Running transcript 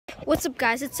What's up,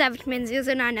 guys? It's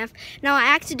SavageMan009F. Now,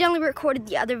 I accidentally recorded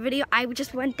the other video. I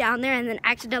just went down there and then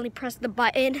accidentally pressed the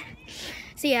button.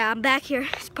 So yeah, I'm back here.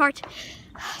 It's part.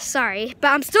 Sorry, but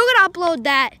I'm still gonna upload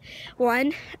that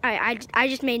one. I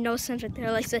just made no sense right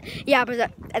there. Like, so yeah, but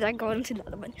I'm going to the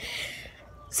other one.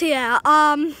 So yeah,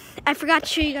 I forgot to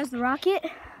show you guys the rocket.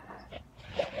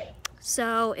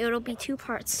 So it'll be 2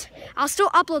 parts. I'll still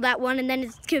upload that one, and then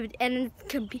it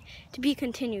could be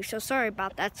continued. So sorry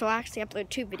about that. So I actually upload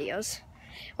 2 videos.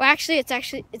 Well, actually, it's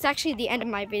actually the end of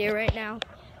my video right now.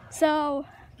 So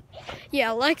yeah,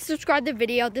 like, subscribe to the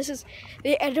video. This is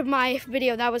the end of my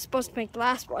video that I was supposed to make the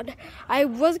last one. I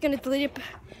was gonna delete it.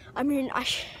 I mean, I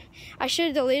should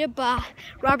have deleted it, but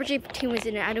Robert J. Patino was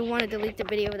in it. I didn't want to delete the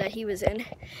video that he was in.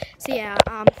 So yeah,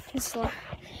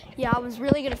 yeah, I was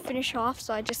really gonna finish off,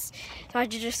 so I just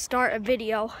start a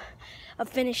video of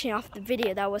finishing off the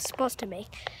video that I was supposed to make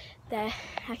that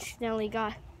accidentally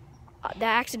got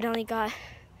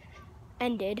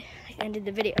ended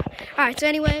the video. Alright, so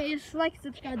anyways, like,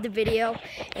 subscribe the video,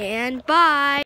 and bye.